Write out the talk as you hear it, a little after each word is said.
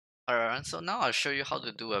So now I'll show you how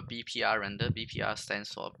to do a BPR render. BPR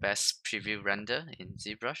stands for Best Preview Render in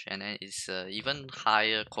Zbrush, and then it's even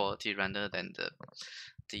higher quality render than the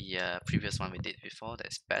previous one we did before.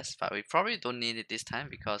 That's best, but we probably don't need it this time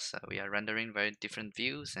because we are rendering very different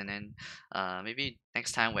views. And then maybe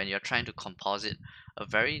next time when you're trying to composite a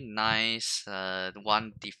very nice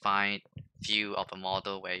one defined view of a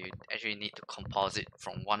model where you actually need to composite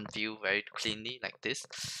from one view very cleanly like this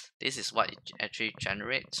is what it actually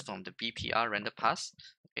generates from the BPR render pass.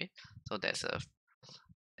 Okay, so there's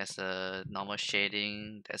a normal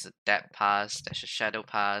shading, there's a depth pass, there's a shadow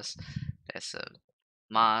pass, there's a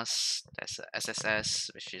mask, there's a SSS,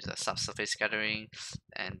 which is a subsurface scattering,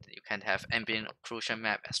 and you can have ambient occlusion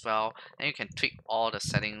map as well, and you can tweak all the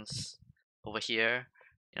settings over here.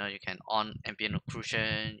 You know, you can on ambient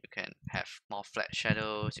occlusion, you can have more flat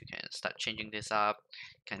shadows, you can start changing this up.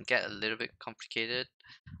 It can get a little bit complicated,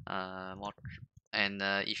 more, and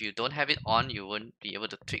if you don't have it on, you won't be able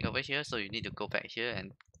to tweak over here, so you need to go back here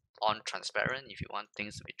and on transparent. If you want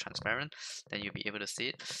things to be transparent, then you'll be able to see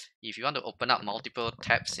it. If you want to open up multiple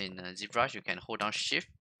tabs in Zbrush, you can hold down shift.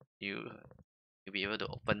 You'll be able to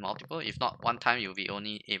open multiple. If not one time, you'll be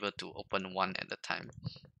only able to open one at a time.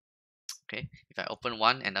 Okay, if I open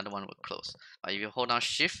one, another one will close. But if you hold down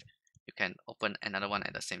shift, you can open another one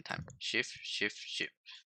at the same time. Shift, shift, shift.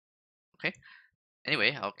 Okay,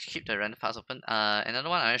 anyway, I'll keep the render pass open. Another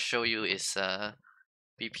one I'll show you is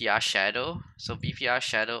BPR Shadow. So BPR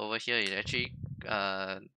Shadow over here is actually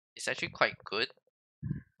it's actually quite good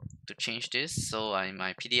to change this. So in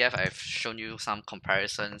my PDF, I've shown you some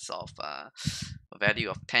comparisons of a value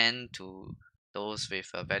of 10 to those with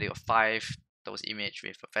a value of 5, those image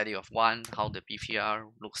with a value of 1, how the BPR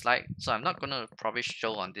looks like. So I'm not gonna probably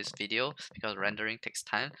show on this video because rendering takes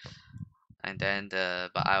time. And then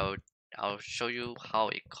but I'll show you how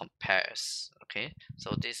it compares. Okay,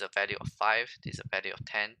 so this is a value of 5, this is a value of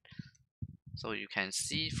 10. So you can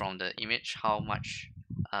see from the image how much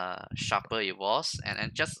sharper it was, and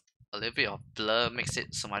then just a little bit of blur makes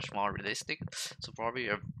it so much more realistic. So probably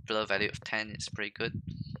a blur value of 10 is pretty good.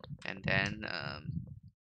 And then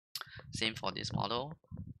same for this model,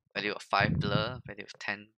 value of 5 blur, value of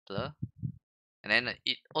 10 blur. And then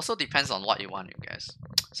it also depends on what you want, you guys.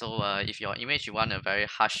 So if your image you want a very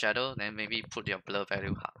harsh shadow, then maybe put your blur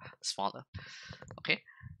value smaller. Okay,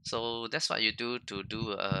 so that's what you do to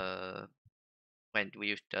do when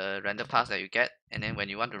with the render pass that you get. And then when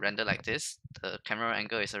you want to render like this, the camera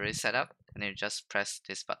angle is already set up, and then you just press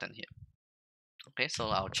this button here. Okay, so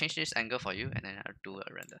I'll change this angle for you, and then I'll do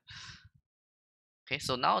a render. Okay,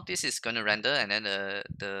 so now this is going to render, and then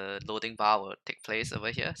the loading bar will take place over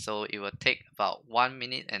here. So it will take about 1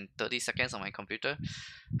 minute and 30 seconds on my computer.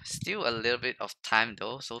 Still a little bit of time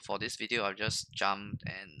though. So for this video, I'll just jump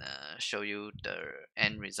and show you the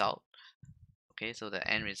end result. Okay, so the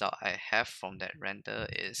end result I have from that render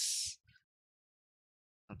is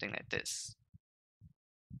something like this.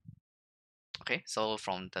 Okay, so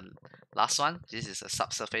from the last one, this is a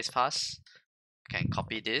subsurface pass. You can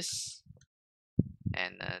copy this,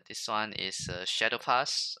 and this one is a shadow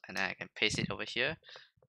pass, and then I can paste it over here.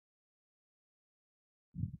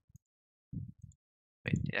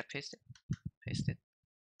 Wait, did I paste it? Paste it?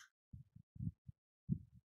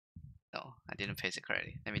 No, I didn't paste it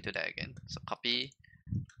correctly. Let me do that again. So copy,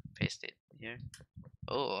 paste it here.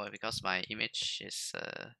 Oh, because my image is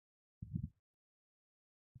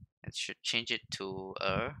it should change it to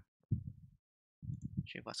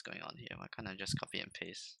actually, what's going on here? Why can't I just copy and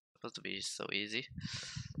paste? It's supposed to be so easy.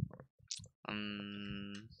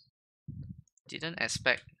 Didn't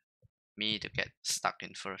expect me to get stuck in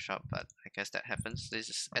Photoshop, but I guess that happens. This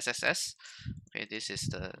is SSS. Okay, this is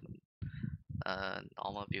the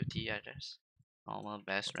normal beauty, I guess. Normal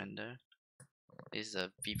best render. This is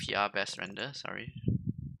a BPR best render, sorry.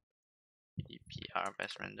 BPR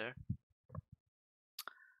best render.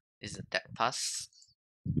 This is a depth pass.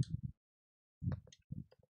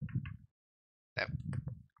 Depth.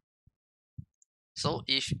 So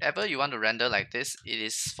if ever you want to render like this, it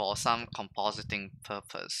is for some compositing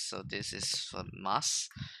purpose. So this is for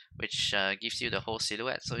mask, which gives you the whole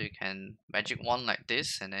silhouette. So you can magic wand like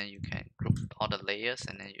this, and then you can group all the layers,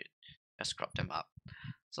 and then you just crop them up.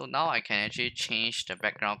 So now I can actually change the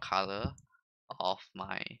background color of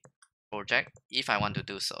my project if I want to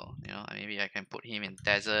do so. You know, maybe I can put him in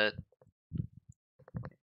desert.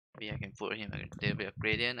 Maybe I can put him a little bit of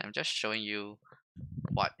gradient. I'm just showing you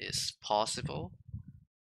what is possible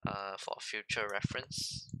for future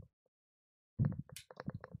reference. I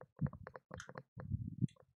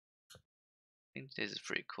think this is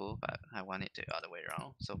pretty cool, but I want it the other way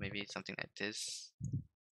around. So maybe something like this.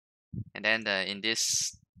 And then in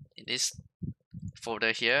this this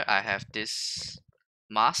folder here, I have this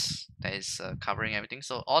mask that is covering everything.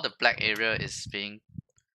 So all the black area is being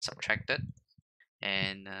subtracted,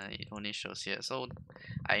 and it only shows here. So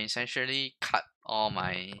I essentially cut all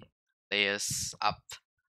my layers up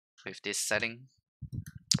with this setting.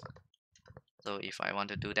 So if I want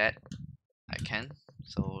to do that, I can.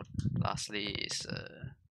 So lastly is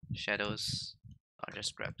shadows. I'll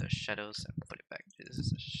just grab the shadows and put it back. This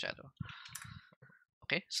is a shadow.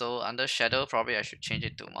 Okay, so under shadow, probably I should change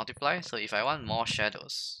it to multiply. So if I want more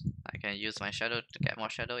shadows, I can use my shadow to get more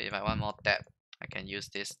shadow. If I want more depth, I can use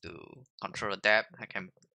this to control the depth. I can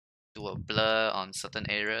do a blur on certain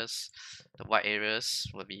areas. The white areas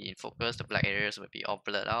will be in focus, the black areas will be all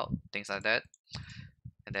blurred out, things like that.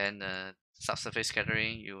 And then subsurface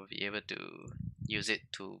scattering, you will be able to use it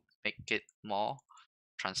to make it more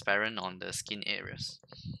transparent on the skin areas.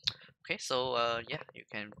 Okay, so yeah,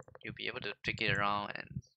 you'll be able to tweak it around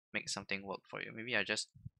and make something work for you. Maybe I just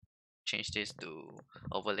change this to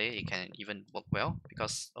overlay. It can even work well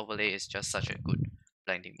because overlay is just such a good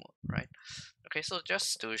blending mode, right? Okay, so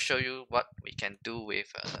just to show you what we can do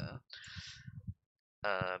with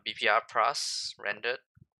BPR Plus rendered.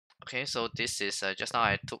 Okay, so this is just now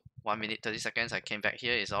I took 1 minute 30 seconds. I came back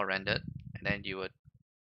here, it's all rendered, and then you would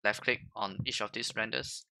left click on each of these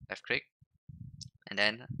renders, left click, and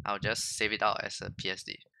then I'll just save it out as a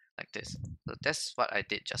PSD like this. So that's what I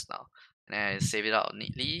did just now, and then I save it out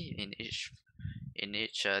neatly in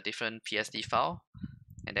each different PSD file.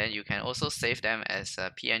 And then you can also save them as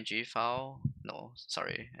a PNG file. No,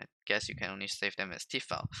 sorry, I guess you can only save them as TIFF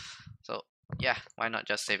file. So yeah, why not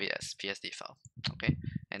just save it as PSD file? Okay,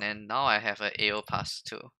 and then now I have a AO pass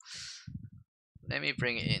too. Let me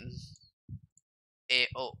bring it in.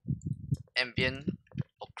 AO, Ambient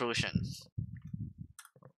Occlusion,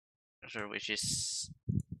 which is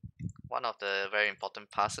one of the very important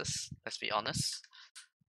passes, let's be honest.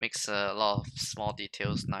 Makes a lot of small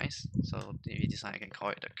details nice. So maybe this one I can call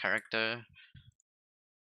it the character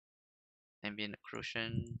Ambient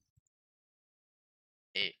Occlusion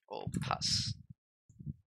AO pass.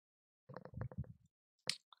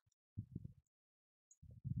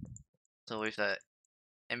 So with the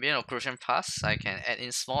Ambient Occlusion pass, I can add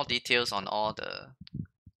in small details on all the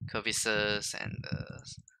curvaces and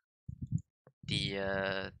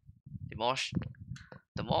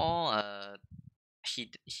the more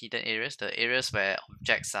hidden areas, the areas where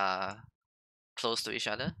objects are close to each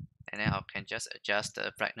other, and then I can just adjust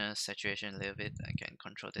the brightness, saturation a little bit. I can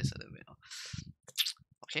control this a little bit.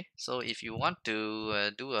 Okay, so if you want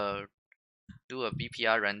to do a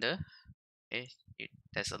BPR render, okay,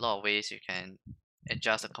 there's a lot of ways you can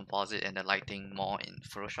adjust the composite and the lighting more in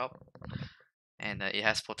Photoshop, and it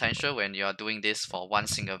has potential when you are doing this for one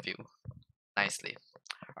single view nicely.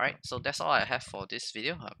 Alright, so that's all I have for this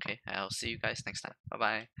video. Okay, I'll see you guys next time. Bye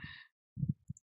bye.